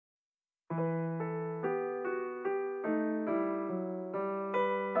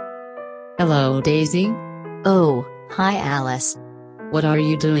Hello, Daisy. Oh, hi Alice. What are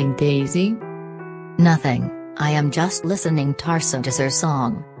you doing, Daisy? Nothing, I am just listening Tarsem Jassar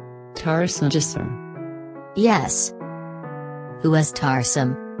song. Tarsem Jassar. Yes. Who is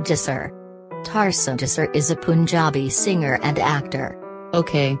Tarsem Jassar? Tarsem Jassar is a Punjabi singer and actor.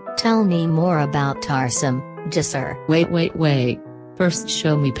 Okay. Tell me more about Tarsem Jassar. Wait. First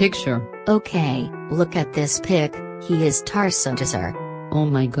show me picture. Okay, look at this pic, he is Tarsem Jassar. Oh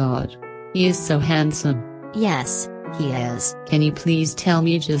my god. He is so handsome. Yes, he is. Can you please tell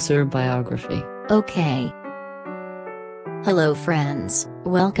me Jassar biography? Okay. Hello friends,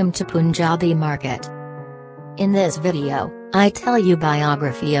 welcome to Punjabi Market. In this video, I tell you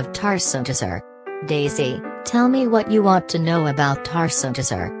biography of Tarsem Jassar. Daisy, tell me what you want to know about Tarsem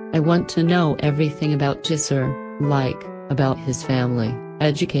Jassar. I want to know everything about Jassar, like, about his family,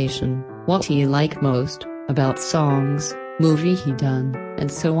 education, what he like most, about songs, movie he done, and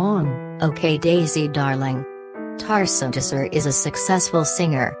so on. Okay Daisy darling. Tarsem Jassar is a successful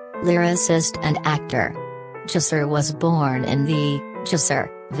singer, lyricist and actor. Jassar was born in the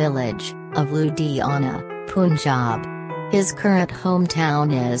Jassar village of Ludhiana, Punjab. His current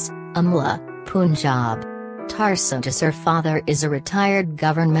hometown is Amla, Punjab. Tarsem Jassar's father is a retired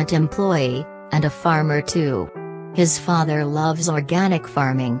government employee, and a farmer too. His father loves organic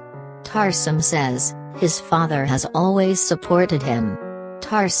farming. Tarsem says, his father has always supported him.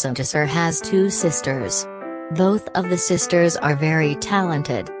 Tarsem Jassar has two sisters. Both of the sisters are very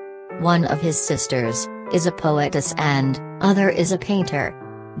talented. One of his sisters is a poetess and other is a painter.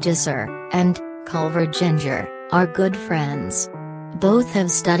 Jassar and Culver Ginger are good friends. Both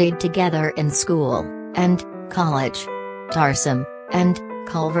have studied together in school and college. Tarsem and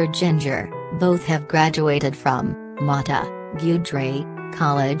Culver Ginger both have graduated from Mata Gudri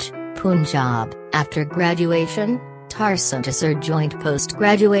College, Punjab. After graduation, Tarsem Jassar joined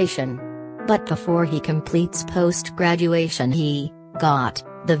post-graduation. But before he completes post-graduation he got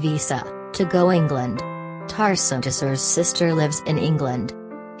the visa to go England. Tarsem Jassar's sister lives in England.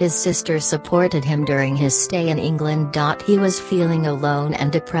 His sister supported him during his stay in England. He was feeling alone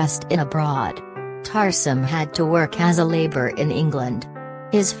and depressed in abroad. Tarsem had to work as a laborer in England.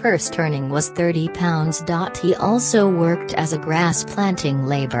 His first earning was £30. He also worked as a grass planting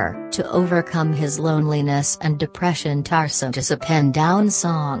laborer. To overcome his loneliness and depression, Tarsem Jassar penned down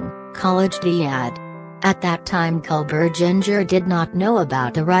song, College Diad. At that time Culver Ginger did not know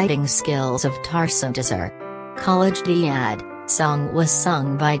about the writing skills of Tarsem Jassar. College Diad song was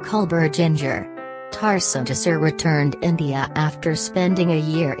sung by Culver Ginger. Tarsem Jassar returned India after spending a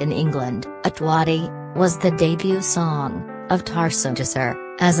year in England. Atwadi was the debut song of Tarsem Jassar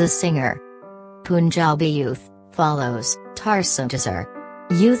as a singer. Punjabi youth follows Tarsem Jassar.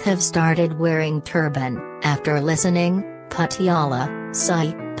 Youth have started wearing turban after listening Patiala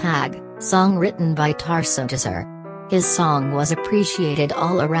Sai Pag song written by Tarsem Jassar. His song was appreciated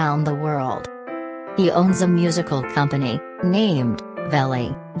all around the world. He owns a musical company named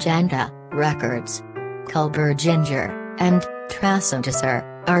Veli Janda Records. Culver Ginger and Tarsem Jassar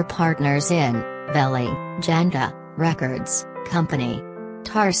are partners in Veli Janda Records Company.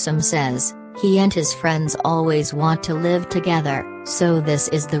 Tarsem says, he and his friends always want to live together, so this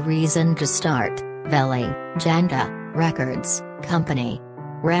is the reason to start Veli Janda Records Company.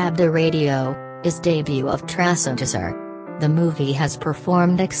 Rabda Radio is debut of Tarsem Jassar. The movie has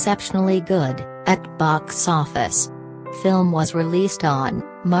performed exceptionally good at box office. Film was released on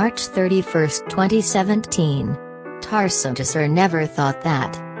March 31, 2017. Tarsem Jassar never thought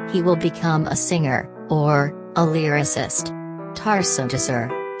that he will become a singer or a lyricist. Tarsem Jassar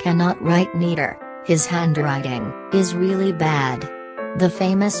cannot write neither. His handwriting is really bad. The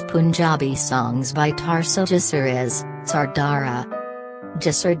famous Punjabi songs by Tarsem Jassar is Sardara,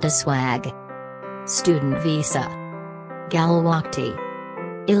 Jassar da Swag, Student Visa, Galwakti,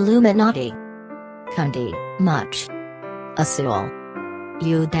 Illuminati, Kundi, Much, Asul,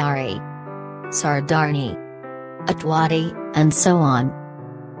 Udari, Sardarni, Atwadi, and so on.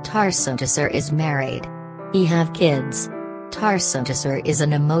 Tarsem Jassar is married. He have kids. Tarsem Jassar is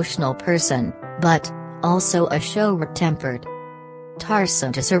an emotional person, but also a short-tempered.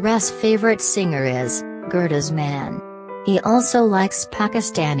 Tarsem Jassar's favorite singer is Gurdas Man. He also likes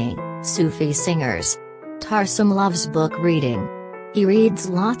Pakistani Sufi singers. Tarsem loves book reading. He reads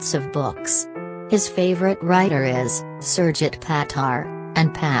lots of books. His favorite writer is Surjit Pattar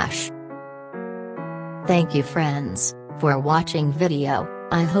and Pash. Thank you friends for watching video.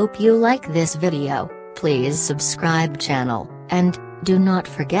 I hope you like this video. Please subscribe channel and do not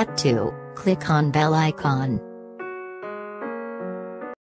forget to click on bell icon.